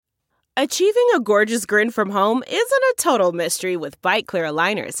Achieving a gorgeous grin from home isn't a total mystery with Byte Clear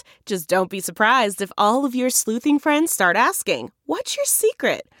aligners. Just don't be surprised if all of your sleuthing friends start asking, "What's your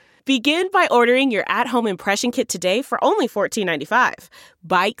secret?" Begin by ordering your at-home impression kit today for only $14.95.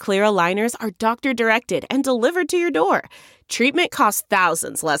 Byte Clear aligners are doctor-directed and delivered to your door. Treatment costs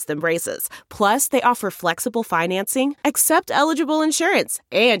thousands less than braces. Plus, they offer flexible financing, accept eligible insurance,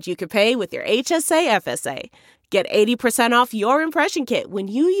 and you can pay with your HSA FSA. Get 80% off your impression kit when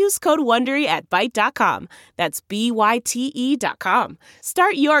you use code WONDERY at Byte.com. That's BYTE.com.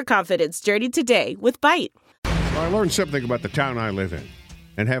 Start your confidence journey today with Byte. Well, I learned something about the town I live in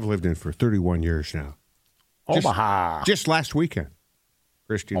and have lived in for 31 years now. Omaha. Just last weekend.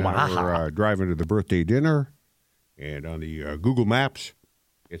 Christy and I were driving to the birthday dinner, and on the Google Maps,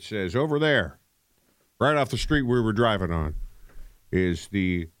 it says over there, right off the street we were driving on, is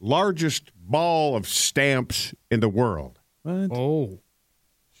the largest ball of stamps in the world. What? Oh.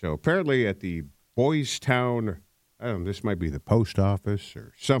 So apparently at the Boys Town, I don't know, this might be the post office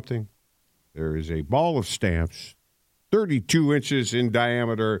or something, there is a ball of stamps, 32 inches in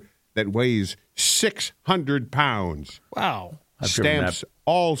diameter, that weighs 600 pounds. Wow. Stamps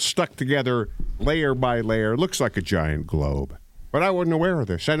all stuck together, layer by layer. Looks like a giant globe. But I wasn't aware of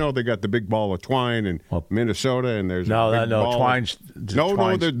this. I know they got the big ball of twine in Minnesota, and there's Twine's.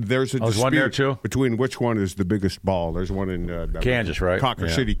 There's a dispute one there too? between which one is the biggest ball. There's one in Kansas, right? Cawker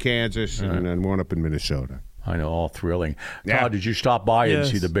City, Kansas, and then one up in Minnesota. I know, all thrilling. Yeah. Todd, did you stop by and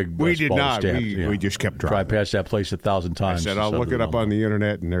see the big We did ball not. stamp? We just kept driving. Drive past that place 1,000 times. I said, I'll look it up on the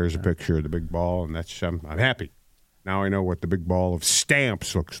internet, and there's a picture of the big ball, and that's I'm happy. Now I know what the big ball of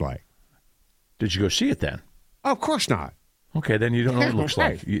stamps looks like. Did you go see it then? Oh, of course not. Okay, then you don't know what it looks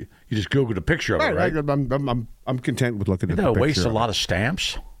like. You just Googled a picture of it, right? I'm content with looking at the Isn't that picture. a waste a lot of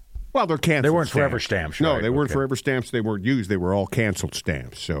stamps? Well, they're canceled. They weren't stamps. forever stamps, No, right? they weren't Okay. forever stamps. They weren't used. They were all canceled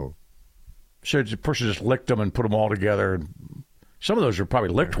stamps. So the person just licked them and put them all together. Some of those are probably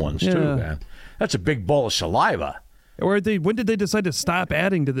licked ones, too, man. That's a big bowl of saliva. When did they decide to stop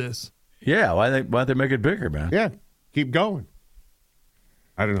adding to this? Yeah, why'd they make it bigger, man? yeah, keep going.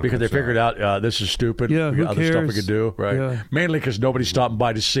 I don't know. Because they figured out this is stupid. Yeah, we who got other stuff we cares? could do, right? Yeah. Mainly because nobody's stopping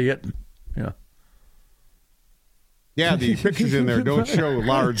by to see it. Yeah. Yeah, the pictures in there don't show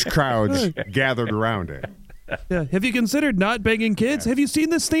large crowds gathered around it. Yeah. Have you considered not banging kids? Have you seen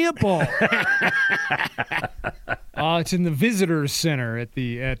the stamp ball? It's in the visitors center at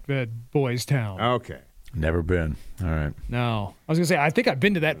Boys Town. Okay. Never been. All right. No, I was gonna say I think I've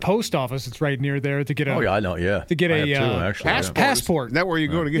been to that post office. It's right near there to get a. Oh yeah, I know. Yeah. To get I a have too, actually, passport. Is that where you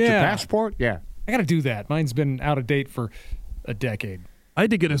go to get your passport? Yeah. I got to do that. Mine's been out of date for a decade. I had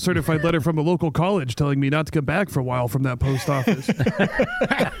to get a certified letter from a local college telling me not to come back for a while from that post office.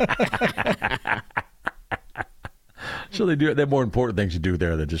 So they have more important things to do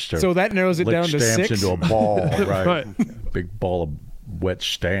there than just so that narrows it lick down to stamps 6 into a ball, right? Right. Big ball of wet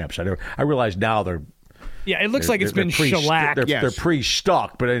stamps. I realize now they're. Yeah, it looks like it's been shellacked. They're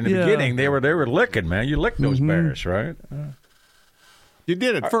pre-stuck, but in the beginning they were licking, man. You lick those bears, right? You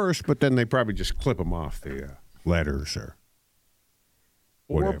did at first, but then they probably just clip them off the letters or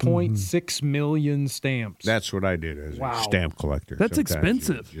 4.6 million stamps. That's what I did as a stamp collector. That's Sometimes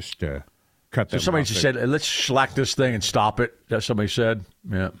expensive. you just cut them So somebody off just said, "Let's shellac this thing and stop it." That somebody said,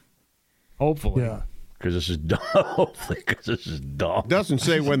 yeah, Hopefully. Yeah. because this is dumb. Hopefully, because this is dumb. Doesn't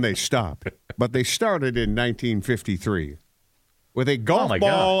say when they stopped, but they started in 1953 with a golf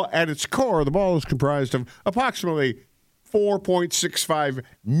ball at its core. The ball is comprised of approximately 4.65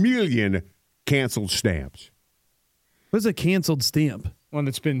 million canceled stamps. What's a canceled stamp? One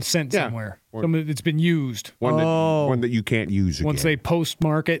that's been sent somewhere. Something that's been used. One that you can't use again. Once they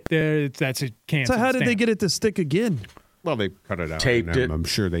postmark it, that's a canceled So how did stamp. they get it to stick again? Well, they cut it out. Taped it. I'm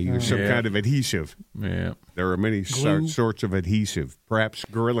sure they used some kind of adhesive. Yeah. There are many sorts of adhesive. Perhaps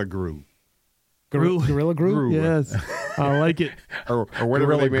Gorilla Glue. Gorilla Glue? Yes. I like it. Or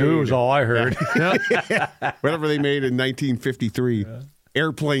whatever Gorilla they Glue made. is all I heard. Whatever they made in 1953.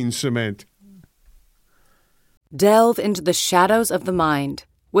 Airplane cement. Delve into the shadows of the mind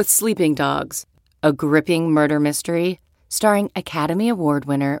with Sleeping Dogs, a gripping murder mystery starring Academy Award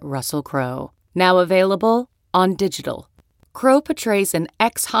winner Russell Crowe. Now available on digital. Crowe portrays an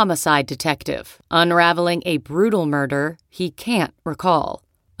ex-homicide detective unraveling a brutal murder he can't recall.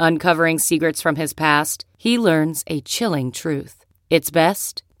 Uncovering secrets from his past, he learns a chilling truth. It's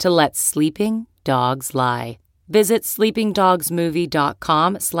best to let sleeping dogs lie. Visit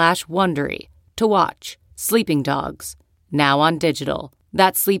sleepingdogsmovie.com/Wondery to watch Sleeping Dogs, now on digital.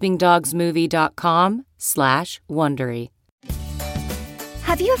 That's sleepingdogsmovie.com/Wondery.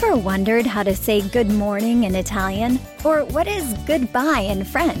 Have you ever wondered how to say good morning in Italian? Or what is goodbye in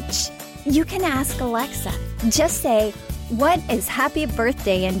French? You can ask Alexa. Just say, "What is happy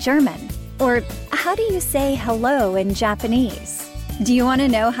birthday in German?" Or, "How do you say hello in Japanese?" Do you want to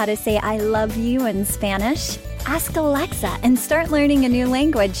know how to say "I love you" in Spanish? Ask Alexa and start learning a new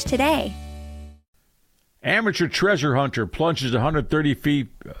language today. Amateur treasure hunter plunges 130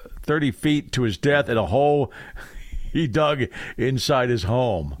 feet to his death in a hole he dug inside his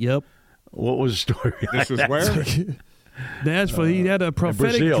home. Yep. What was the story? This was where? Nashville. He had a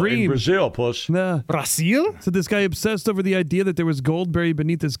prophetic dream. In Brazil, puss. Nah. Brazil? So this guy obsessed over the idea that there was gold buried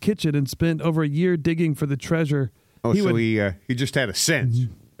beneath his kitchen and spent over a year digging for the treasure. Oh, he just had a sense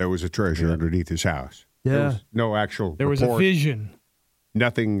there was a treasure underneath his house. Yeah. There was no actual There was a report, vision.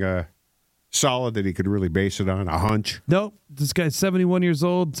 nothing solid that he could really base it on, a hunch. Nope. This guy's 71 years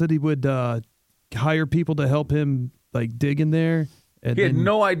old. Said he would hire people to help him dig in there. And He had then-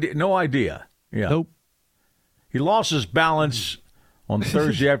 no idea. Yeah. Nope. He lost his balance on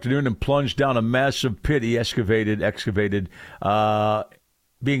Thursday afternoon and plunged down a massive pit he excavated,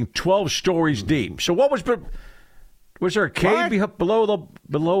 being 12 stories deep. So was there a cave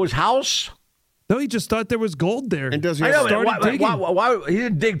below his house? No, he just thought there was gold there. And does he I have know, started digging. why he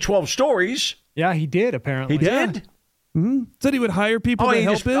didn't dig 12 stories? Yeah, he did, apparently. He Yeah. did? Said he would hire people to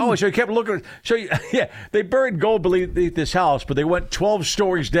help him. So he kept looking. So, they buried gold beneath this house, but they went 12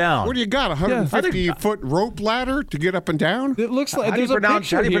 stories down. What do you got, a 150-foot rope ladder to get up and down? It looks like How do you there's a pronounce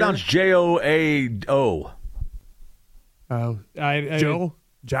picture Joao?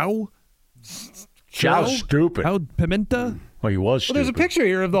 Joe? Joe? Stupid. How Pimenta? Well, he was Well, stupid. there's a picture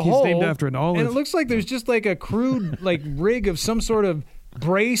here of the He's hole. named after an olive. And it looks like there's just like a crude rig of some sort of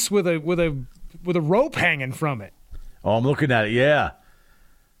brace with a rope hanging from it. Oh, I'm looking at it, yeah.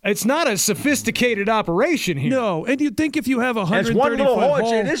 It's not a sophisticated operation here. No, and you'd think if you have a And it's one 130 little foot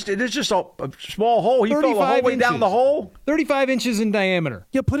hole. hole, It is just a small hole. He fell the 35 whole way down inches. the hole. 35 inches in diameter.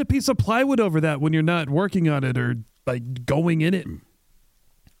 yeah, put a piece of plywood over that when you're not working on it or going in it,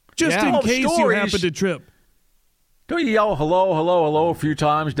 just Yeah. in Oh, case you stories. happen to trip. Don't you yell hello, hello, hello a few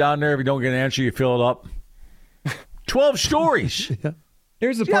times down there? If you don't get an answer, you fill it up. 12 stories.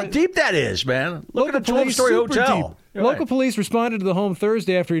 Here's the See how part. deep that is, man. Look at a Local police, 12-story super hotel. deep. You're Local right. police responded to the home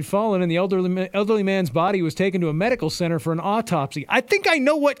Thursday after he'd fallen, and the elderly man's body was taken to a medical center for an autopsy. I think I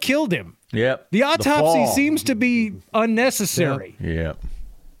know what killed him. Yep. The autopsy fall. seems to be unnecessary. Yep.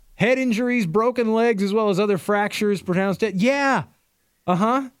 Head injuries, broken legs, as well as other fractures, pronounced dead. Yeah.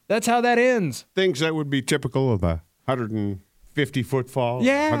 That's how that ends. Things that would be typical of a 150-foot fall,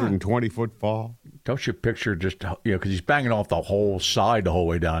 Yeah. 120-foot fall. Don't you picture just, because he's banging off the whole side the whole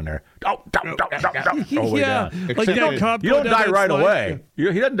way down there. The whole way Yeah, down. like Except that it- cop You going don't down die that right slide. away.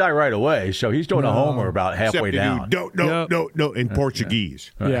 He doesn't die right away, so he's doing a homer about halfway Except down. no, in Portuguese.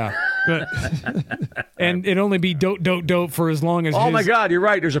 Yeah. And it'd only be dope for as long as Oh, his... my God, you're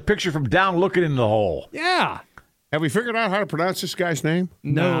right. There's a picture from down looking into the hole. Yeah. Have we figured out how to pronounce this guy's name?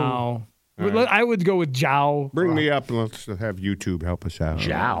 No. I would go with Jow. Bring me up and let's have YouTube help us out.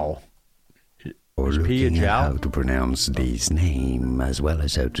 Jow. Or Is P a looking at jowl? how to pronounce these names, as well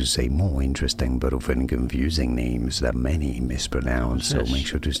as how to say more interesting but often confusing names that many mispronounce. So make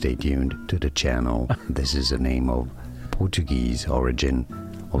sure to stay tuned to the channel. This is a name of Portuguese origin,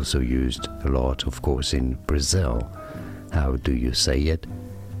 also used a lot, of course, in Brazil. How do you say it?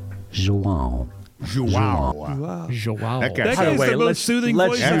 João. Joao. Joao. That guy That sounds- guy's the most soothing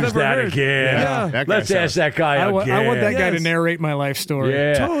voice I've use ever that heard. again. Yeah. That guy Let's sounds- ask that guy I again. want that guy to Yes. narrate my life story.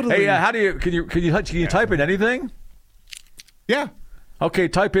 Yeah. Totally. Hey, how do you can you type in anything? Yeah. Okay,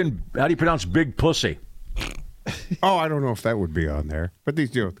 type in how do you pronounce big pussy? Oh, I don't know if that would be on there, but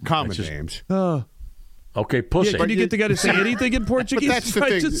these common names. Okay, pussy. Can you get the guy to say anything in But Portuguese? that's the I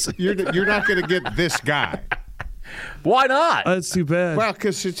thing. just- You're not going to get this guy. Why not? That's too bad. Well,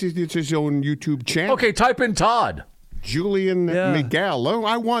 because it's his own YouTube channel. Okay, type in Todd. Julian Yeah. Miguel. Oh,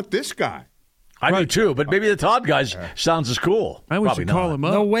 I want this guy. I do too, but maybe the Todd guy sounds as cool. I wish Probably you'd call not. him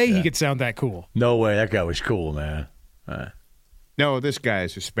up. No way he could sound that cool. No way, that guy was cool, man. No, this guy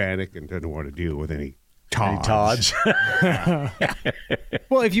is Hispanic and doesn't want to deal with any Tods. Any Todds?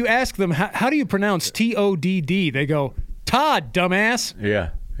 Well, if you ask them, how do you pronounce Todd? They go, Todd, dumbass.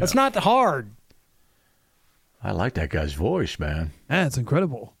 Yeah. That's not hard. I like that guy's voice, man. That's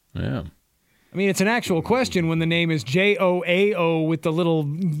incredible. Yeah. I mean, it's an actual question when the name is Joao with the little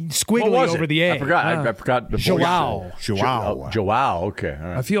squiggly What was over it? the A. I forgot the voice. Joao. Joao. Joao, okay. All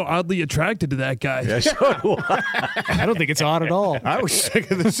I right. feel oddly attracted to that guy. Yeah, so do I. I don't think it's odd at all. I was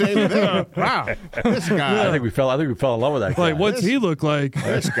thinking the same thing. Wow, this guy. I think we fell in love with that guy. Like, what's he look like?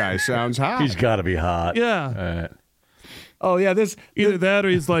 This guy sounds hot. He's got to be hot. Yeah. Oh, yeah, this... Either that or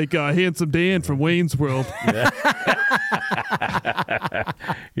he's like Handsome Dan from Wayne's World.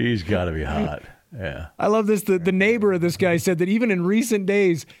 He's got to be hot. Yeah. I love this. The neighbor of this guy said that even in recent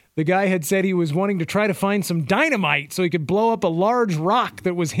days, the guy had said he was wanting to try to find some dynamite so he could blow up a large rock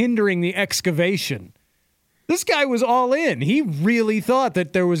that was hindering the excavation. This guy was all in. He really thought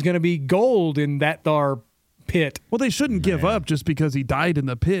that there was going to be gold in that thar pit. Well, they shouldn't give up just because he died in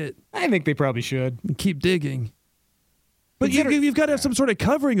the pit. I think they probably should. And keep digging. But you've got to have some sort of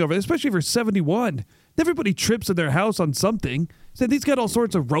covering over it, especially for 71. Everybody trips in their house on something. So he's got all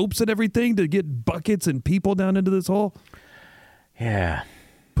sorts of ropes and everything to get buckets and people down into this hole. Yeah.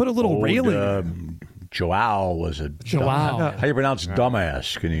 Put a little railing. Joao was a Joao. How do you pronounce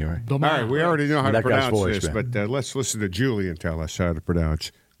dumbass? Can you? All right, we already know how to pronounce voice, this, man. but let's listen to Julian tell us how to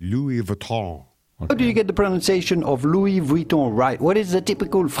pronounce Louis Vuitton. How do you get the pronunciation of Louis Vuitton right? What is the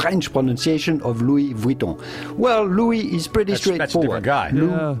typical French pronunciation of Louis Vuitton? Well, Louis is pretty straightforward. That's a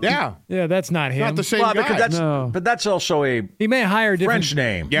different guy. Yeah, that's not him. Not the same Well, guy. because but that's also a He may hire different French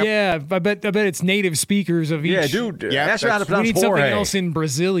name. Yep. Yeah, I bet it's native speakers of each. Yeah, dude. Yeah, ask me how to We pronounce need something Jorge. else in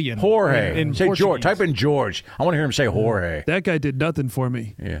Brazilian. Jorge. In Say George. Portuguese. Type in George. I want to hear him say Jorge. That guy did nothing for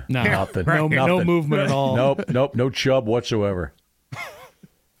me. Yeah. No. Nothing. No Nothing. movement at all. Nope. No chub whatsoever.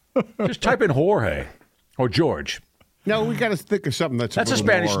 Just type in Jorge or George. No, we got to think of something that's a little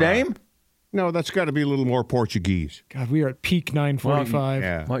Spanish more, name. No, that's got to be a little more Portuguese. God, we are at peak 9:45.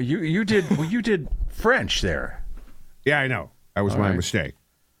 Yeah. Well, you did French there. Yeah, I know. That was my mistake.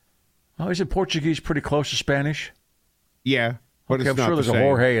 Oh, isn't Portuguese pretty close to Spanish? Yeah, but Okay, it's I'm not sure the there's a same.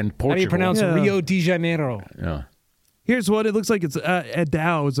 Jorge in Portugal. How do you pronounce Yeah. Rio de Janeiro? Yeah. Here's what it looks like. It's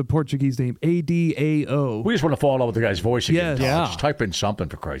Adao is a Portuguese name. Adao. We just want to fall in love with the guy's voice again. Yes. Tom. Yeah. Just type in something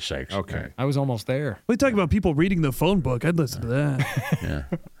for Christ's sakes. Okay. I was almost there. We talk about people reading the phone book. I'd listen to that. Yeah.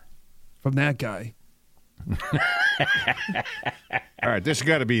 From that guy. All right, this has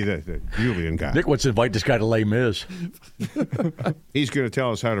got to be the Julian guy. Nick wants to invite this guy to Les Mis. He's going to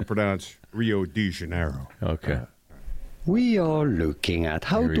tell us how to pronounce Rio de Janeiro. Okay. We are looking at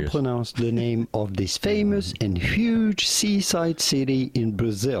how Here he to is. pronounce the name of this famous and huge seaside city in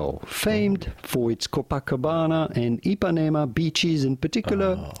Brazil, famed for its Copacabana and Ipanema beaches in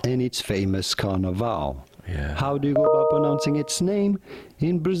particular, and its famous carnival. Yeah. How do you go about pronouncing its name?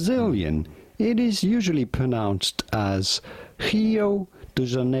 In Brazilian, it is usually pronounced as Rio de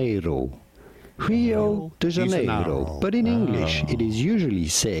Janeiro. Rio de Janeiro. But in English, it is usually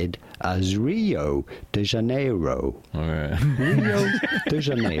said as Rio de Janeiro. All right. Rio de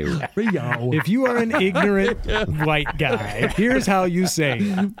Janeiro. If you are an ignorant white guy, here's how you say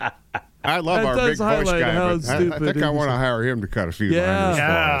it. I love That our does big voice highlight guy, how but I stupid think it I is. want to hire him to cut a few Yeah. liners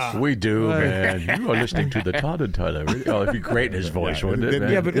Yeah. for us. We do, man. You are listening to the Todd and Tyler radio. Oh, it'd be great in his voice, wouldn't it,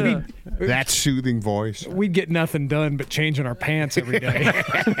 man? Yeah, but That soothing voice. we'd get nothing done but changing our pants every day.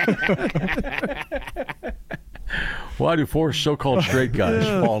 Why do four so-called straight guys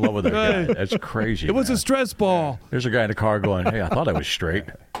fall in love with that guy? Right. That's crazy. It was man. a stress ball. There's a guy in the car going, "Hey, I thought I was straight.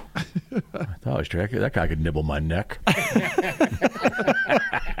 I thought I was straight. That guy could nibble my neck."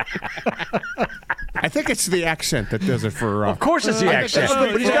 I think it's the accent that does it for. Of course, it's the accent, that's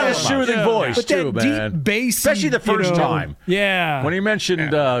what but he's got a it's all soothing about. voice But too, that man. deep bass, especially the first time. Yeah. When he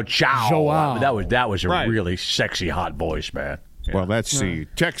mentioned Chow, Joao. that was a Right. really sexy, hot voice, man. Yeah. Well, that's the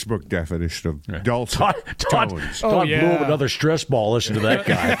textbook definition of dulcet Todd tones. Oh, blew yeah. up another stress ball. Listen to that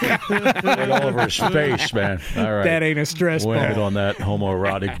guy. Right all over his face, man. All right. That ain't a stress Went ball. on that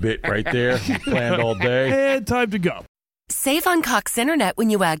homoerotic bit right there. Planned all day. And time to go. Save on Cox Internet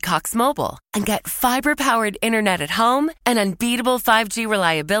when you add Cox Mobile and get fiber-powered internet at home and unbeatable 5G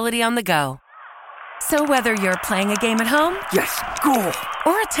reliability on the go. So whether you're playing a game at home, yes, cool,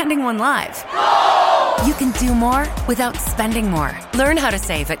 or attending one live, you can do more without spending more. Learn how to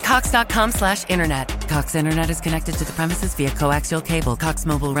save at cox.com/internet. Cox Internet is connected to the premises via coaxial cable. Cox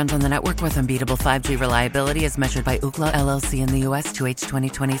Mobile runs on the network with unbeatable 5G reliability as measured by Ookla LLC in the U.S. to H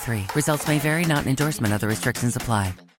 2023. Results may vary, not an endorsement. Other restrictions apply.